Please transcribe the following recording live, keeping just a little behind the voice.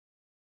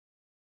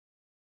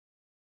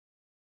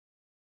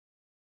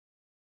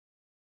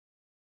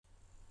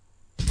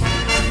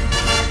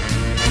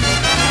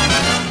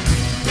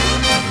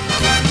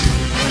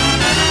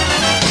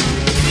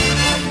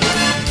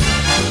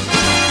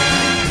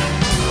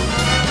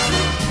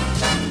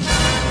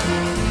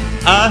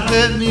I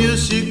have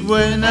music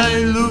when I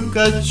look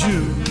at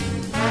you.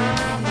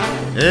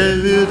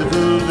 A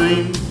beautiful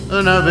dream,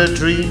 another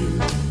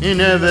dream you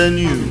never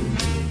knew.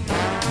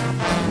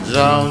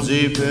 Down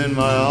deep in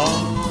my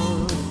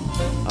heart,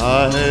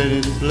 I heard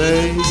it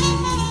play.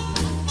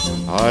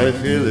 I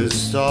feel it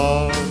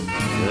start,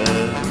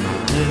 then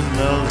it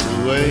melts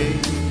away.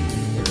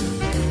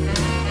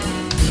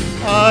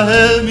 I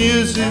heard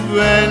music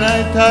when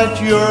I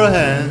touch your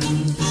hand,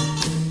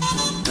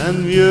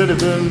 and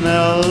beautiful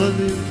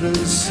melody from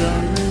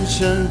some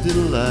enchanted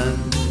land.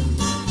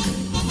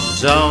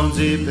 Down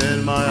deep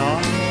in my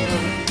heart,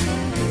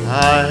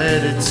 I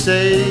heard it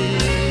say,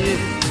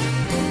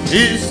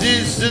 is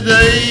this the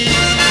day?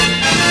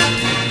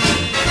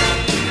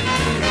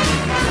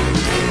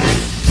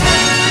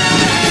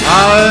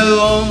 I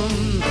long,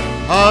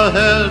 I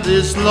heard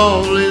this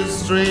lonely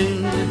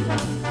string.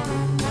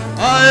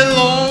 I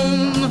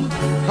long,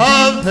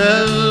 I've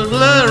held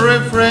a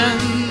refrain.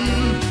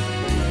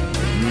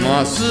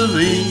 Must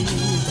be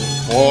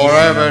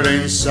forever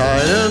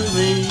inside of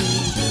me.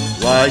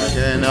 Why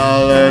can't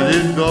I let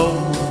it go?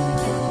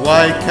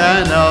 Why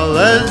can't I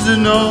let you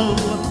know?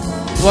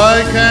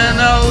 Why can't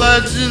I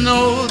let you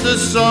know the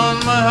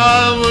song my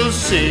heart will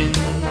sing?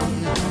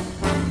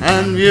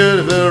 And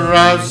beautiful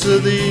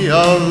rhapsody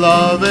of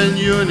love and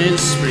union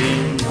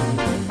spring.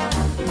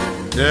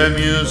 The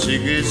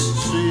music is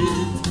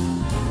sweet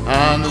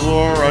and the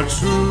words are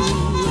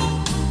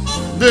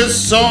true. The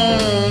song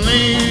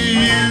is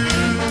you.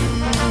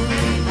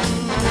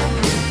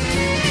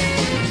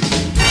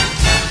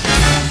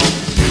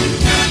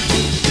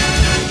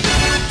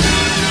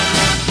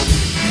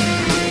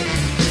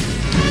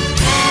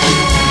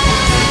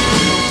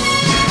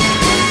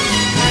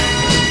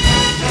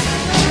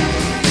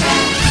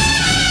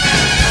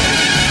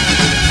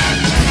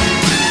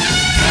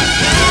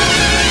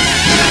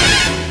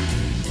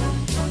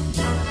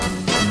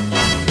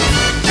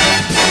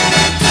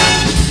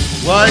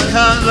 Why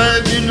can't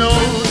let you know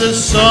the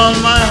song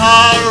my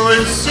heart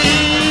will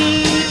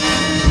sing?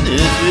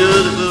 It's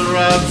beautiful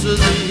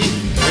rhapsody,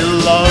 a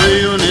love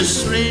unit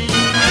string.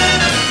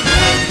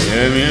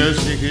 The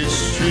music is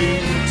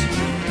sweet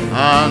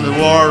and the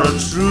words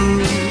are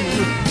true.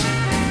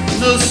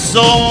 The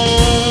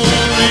song